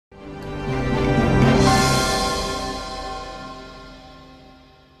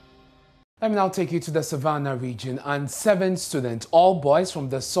Let me now take you to the Savannah region, and 7 students, all boys from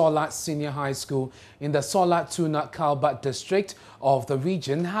the Sawla Senior High School in the Sawla Tuna Kalbat district of the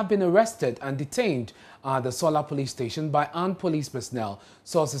region have been arrested and detained at the Sawla police station by armed police personnel.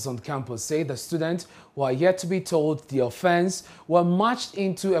 Sources on campus say the students, who are yet to be told the offense, were marched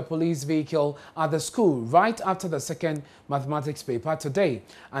into a police vehicle at the school right after the second mathematics paper today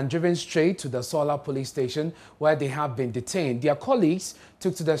and driven straight to the Sawla police station where they have been detained. Their colleagues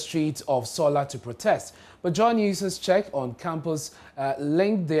took to the streets of Sawla to protest. But Joy News' check on campus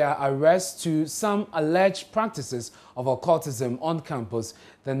linked their arrest to some alleged practices of occultism on campus.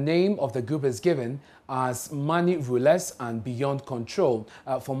 The name of the group is given as Money Rulers and Beyond Control.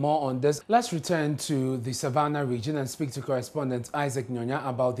 For more on this, let's return to the Savannah region and speak to correspondent Isaac Nyonya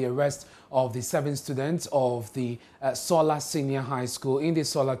about the arrest of the 7 students of the Sawla Senior High School in the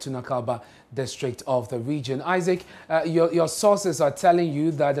Sawla Tunakalba district of the region. Isaac, your sources are telling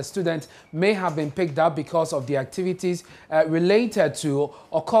you that the students may have been picked up because of the activities related to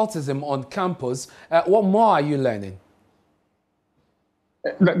occultism on campus. What more are you learning?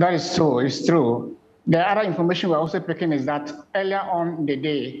 That is true. It's true. The other information we're also picking is that earlier on in the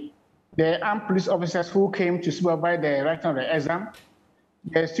day, the armed police officers who came to supervise the writing of the exam,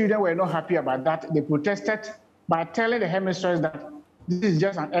 the students were not happy about that. They protested by telling the headmistress that this is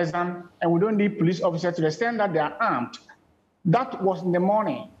just an exam and we don't need police officers to the extent that they are armed. That was in the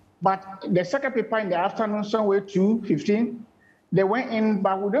morning. But the second paper in the afternoon, somewhere 2:15, they went in,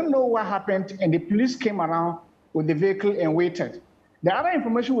 but we don't know what happened, and the police came around with the vehicle and waited. The other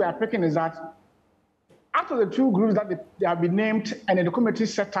information we are picking is that after the 2 groups that they have been named and the committee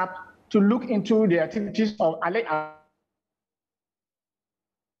set up to look into the activities of alleged.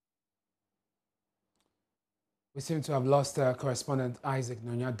 We seem to have lost correspondent Isaac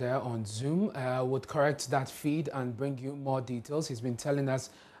Nyonya there on Zoom. Would correct that feed and bring you more details. He's been telling us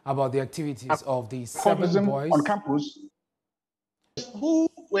about the activities of the 7 boys on campus who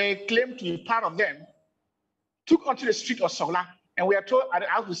were claimed to be part of them took onto the street of Sawla, and we are told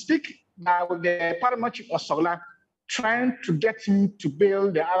as we speak that with the paramount chief of Sawla trying to get him to bail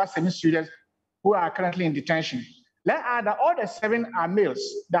the other 7 students who are currently in detention. Let's add that all the 7 are males,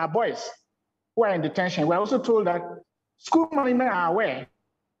 they are boys who are in detention. We're also told that school management are aware.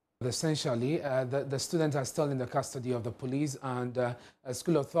 Essentially, the students are still in the custody of the police and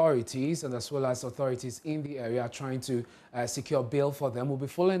school authorities, and as well as authorities in the area trying to secure bail for them. We'll be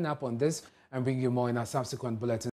following up on this and bring you more in our subsequent bulletin.